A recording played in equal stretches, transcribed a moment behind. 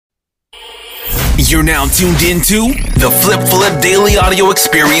You're now tuned into the Flip Flip Daily Audio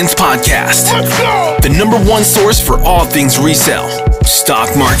Experience Podcast. Let's go! The number one source for all things resale,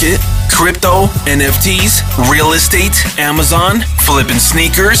 stock market, crypto, NFTs, real estate, Amazon, flipping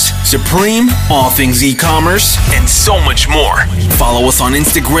sneakers, Supreme, all things e-commerce, and so much more. Follow us on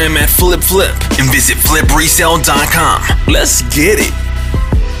Instagram at FlipFlip and visit flipresale.com. Let's get it.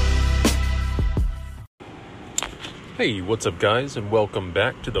 Hey, what's up guys, and welcome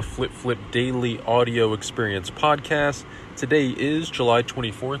back to the Flip Flip Daily Audio Experience Podcast. Today is July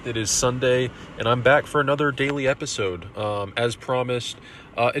 24th, it is Sunday, and I'm back for another daily episode. As promised,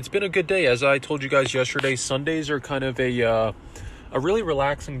 it's been a good day. As I told you guys yesterday, Sundays are kind of a really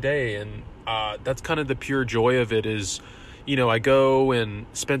relaxing day, and that's kind of the pure joy of it is, you know, I go and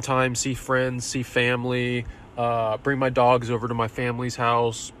spend time, see friends, see family, bring my dogs over to my family's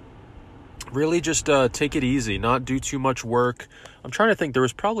house. Really just take it easy, not do too much work. I'm trying to think, there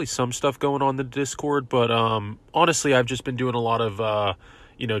was probably some stuff going on in the Discord, but honestly, I've just been doing a lot of,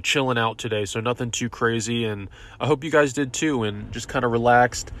 chilling out today, so nothing too crazy, and I hope you guys did too, and just kind of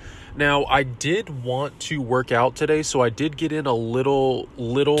relaxed. Now, I did want to work out today, so I did get in a little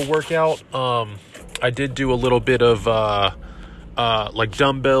workout. I did do a little bit of like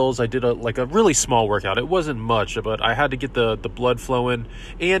dumbbells. I did a really small workout. It wasn't much, but I had to get the blood flowing.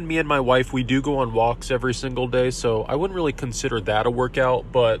 And me and my wife, we do go on walks every single day, so I wouldn't really consider that a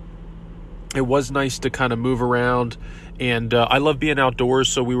workout, but it was nice to kind of move around. And I love being outdoors,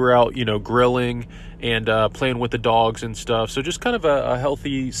 so we were out, grilling and playing with the dogs and stuff. So just kind of a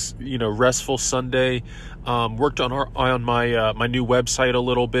healthy, restful Sunday. Worked on my new website a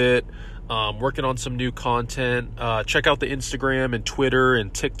little bit. Working on some new content. Check out the Instagram and Twitter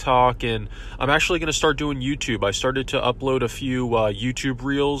and TikTok, and I'm actually going to start doing YouTube. I started to upload a few YouTube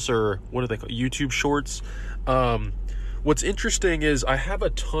Reels, or what are they called? YouTube Shorts. What's interesting is I have a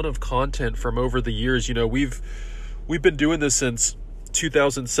ton of content from over the years. We've been doing this since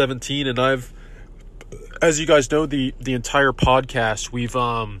 2017, and I've, as you guys know, the entire podcast,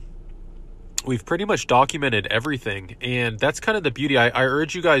 we've pretty much documented everything, and that's kind of the beauty. I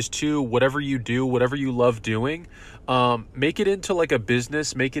urge you guys to, whatever you do, whatever you love doing, make it into like a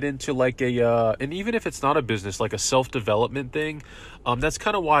business, make it into like and even if it's not a business, like a self-development thing. That's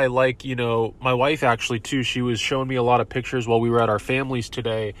kind of why I like, my wife actually too, she was showing me a lot of pictures while we were at our families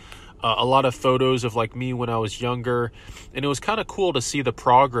today, a lot of photos of like me when I was younger, and it was kind of cool to see the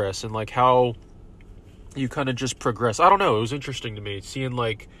progress and like how you kind of just progress. I don't know, it was interesting to me seeing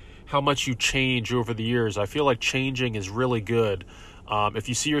like how much you change over the years. I feel like changing is really good. If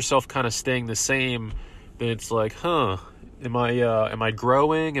you see yourself kind of staying the same, then it's like, am I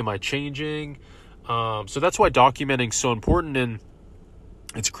growing? Am I changing? So that's why documenting is so important. And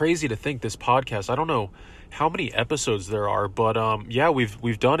it's crazy to think this podcast, I don't know how many episodes there are, but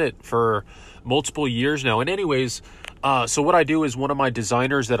we've done it for multiple years now. And anyways, so what I do is one of my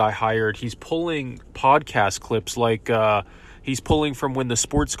designers that I hired, he's pulling podcast clips like he's pulling from when the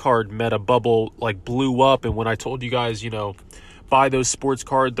sports card meta bubble like blew up, and when I told you guys, buy those sports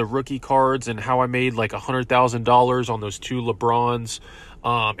card, the rookie cards, and how I made like $100,000 on those two LeBrons.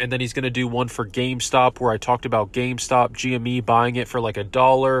 And then he's going to do one for GameStop where I talked about GameStop, GME buying it for like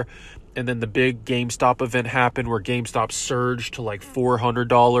 $1. And then the big GameStop event happened where GameStop surged to like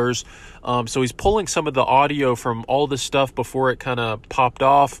 $400. So he's pulling some of the audio from all the stuff before it kind of popped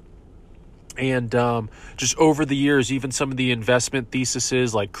off. And just over the years, even some of the investment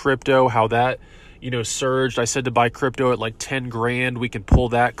theses like crypto, how that, surged. I said to buy crypto at like 10 grand. We can pull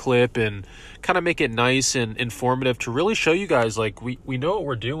that clip and kind of make it nice and informative to really show you guys like we know what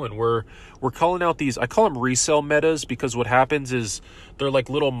we're doing. We're calling out these, I call them resale metas, because what happens is they're like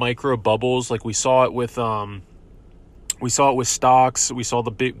little micro bubbles. Like we saw it with stocks. We saw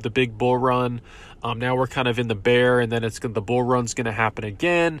the big bull run. Now we're kind of in the bear, and then the bull run's going to happen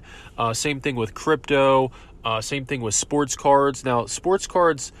again. Same thing with crypto. Same thing with sports cards. Now, sports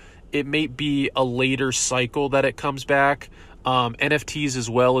cards, it may be a later cycle that it comes back. NFTs as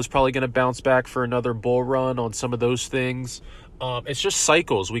well is probably going to bounce back for another bull run on some of those things. It's just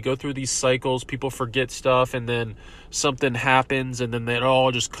cycles. We go through these cycles. People forget stuff, and then something happens, and then it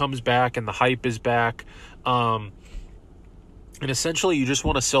all just comes back, and the hype is back. And essentially, you just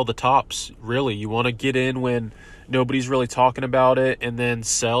want to sell the tops, really. You want to get in when nobody's really talking about it, and then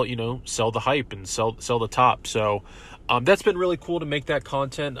sell the hype and sell the top. So that's been really cool to make that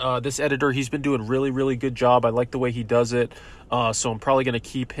content. This editor, he's been doing really, really good job. I like the way he does it. So I'm probably going to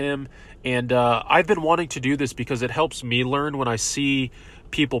keep him. And I've been wanting to do this because it helps me learn when I see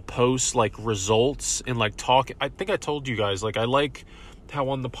people post like results and like talk. I think I told you guys, like I like how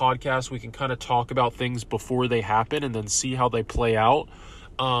on the podcast we can kind of talk about things before they happen and then see how they play out.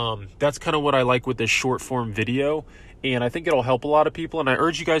 That's kind of what I like with this short form video. And I think it'll help a lot of people. And I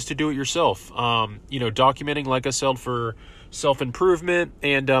urge you guys to do it yourself. Documenting, like I said, for self-improvement.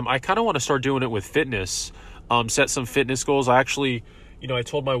 And I kind of want to start doing it with fitness. Set some fitness goals. I actually, I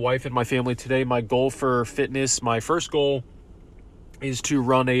told my wife and my family today, my goal for fitness, my first goal is to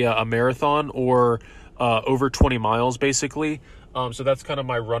run a marathon or over 20 miles, basically. So that's kind of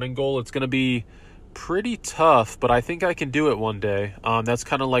my running goal. It's going to be pretty tough, but I think I can do it one day. That's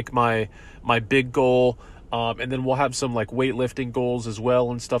kind of like my big goal. And then we'll have some like weightlifting goals as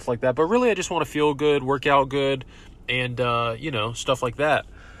well and stuff like that. But really, I just want to feel good, work out good, and, stuff like that.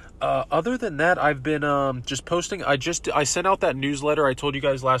 Other than that, I've been just posting. I sent out that newsletter I told you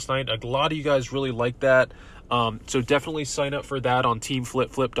guys last night. A lot of you guys really like that. So definitely sign up for that on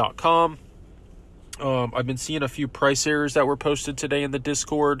teamflipflip.com. I've been seeing a few price errors that were posted today in the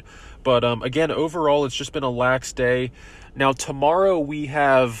Discord. But again, overall, it's just been a lax day. Now, tomorrow we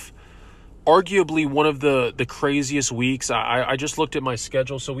have arguably one of the craziest weeks. I just looked at my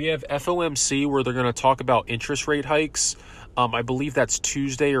schedule. So we have FOMC where they're going to talk about interest rate hikes. I believe that's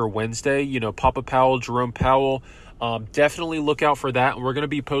Tuesday or Wednesday. Papa Powell, Jerome Powell. Definitely look out for that. And we're going to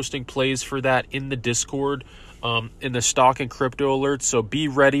be posting plays for that in the Discord, in the stock and crypto alerts. So be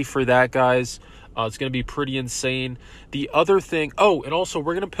ready for that, guys. It's going to be pretty insane. The other thing, and also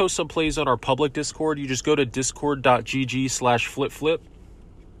we're going to post some plays on our public Discord. You just go to discord.gg/flipflip.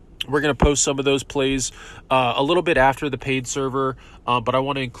 We're going to post some of those plays a little bit after the paid server, but I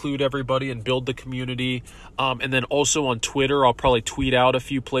want to include everybody and build the community. And then also on Twitter, I'll probably tweet out a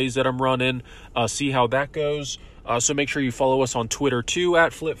few plays that I'm running, see how that goes. So make sure you follow us on Twitter too,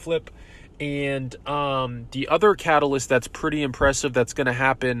 @FlipFlip. And the other catalyst that's pretty impressive that's going to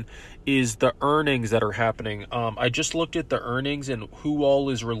happen is the earnings that are happening. I just looked at the earnings and who all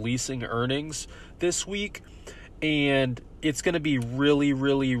is releasing earnings this week. And it's going to be really,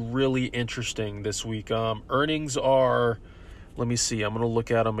 really, really interesting this week. Earnings are, let me see, I'm going to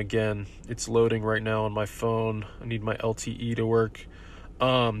look at them again. It's loading right now on my phone. I need my LTE to work.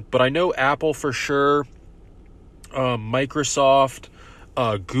 But I know Apple for sure, Microsoft,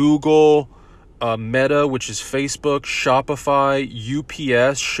 Google, Meta, which is Facebook, Shopify,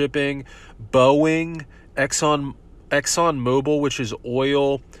 UPS, shipping, Boeing, ExxonMobil, which is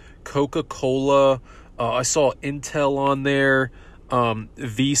oil, Coca-Cola. I saw Intel on there,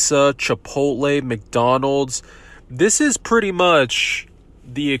 Visa, Chipotle, McDonald's. This is pretty much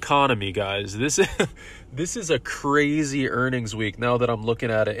the economy, guys. This is a crazy earnings week now that I'm looking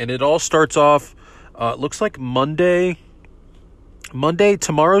at it. And it all starts off, it looks like Monday.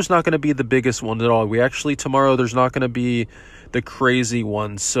 Tomorrow's not going to be the biggest one at all. Tomorrow there's not going to be the crazy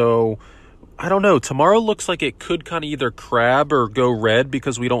one. So I don't know. Tomorrow looks like it could kind of either crab or go red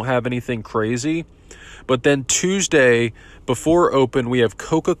because we don't have anything crazy. But then Tuesday, before open, we have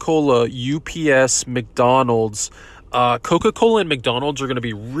Coca-Cola, UPS, McDonald's. Coca-Cola and McDonald's are going to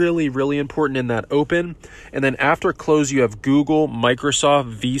be really, really important in that open. And then after close, you have Google, Microsoft,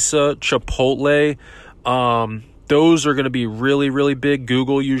 Visa, Chipotle. Those are going to be really, really big.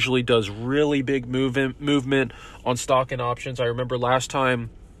 Google usually does really big movement on stock and options. I remember last time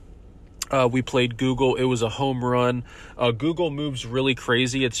we played Google, it was a home run. Google moves really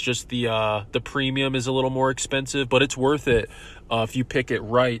crazy. It's just the premium is a little more expensive, but it's worth it if you pick it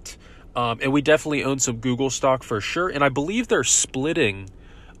right. And we definitely own some Google stock for sure. And I believe they're splitting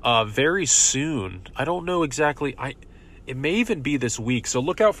very soon. I don't know exactly. It may even be this week. So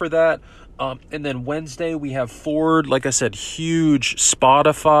look out for that. And then Wednesday we have Ford, like I said, huge,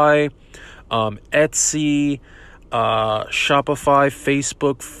 Spotify, Etsy, Shopify,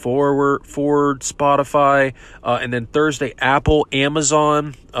 Facebook, Ford, Spotify, and then Thursday, Apple,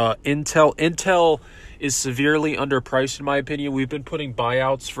 Amazon, Intel. Intel is severely underpriced in my opinion. We've been putting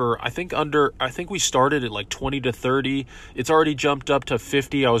buyouts for, I think we started at like 20 to 30. It's already jumped up to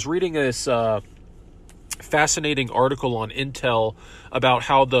 50. I was reading this fascinating article on Intel about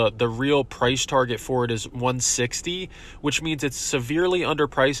how the real price target for it is 160, which means it's severely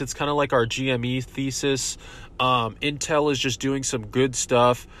underpriced. It's kind of like our GME thesis. Intel is just doing some good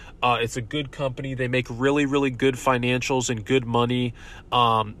stuff. It's a good company. They make really, really good financials and good money.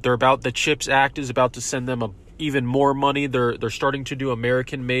 The CHIPS Act is about to send them even more money. They're starting to do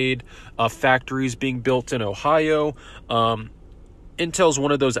American-made factories being built in Ohio. Intel's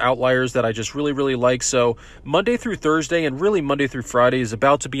one of those outliers that I just really, really like. So Monday through Thursday and really Monday through Friday is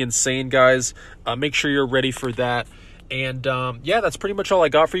about to be insane, guys. Make sure you're ready for that. And that's pretty much all I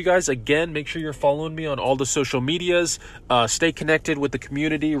got for you guys. Again, make sure you're following me on all the social medias. Stay connected with the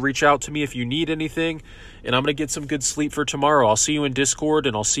community. Reach out to me if you need anything. And I'm going to get some good sleep for tomorrow. I'll see you in Discord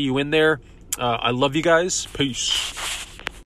and I'll see you in there. I love you guys. Peace.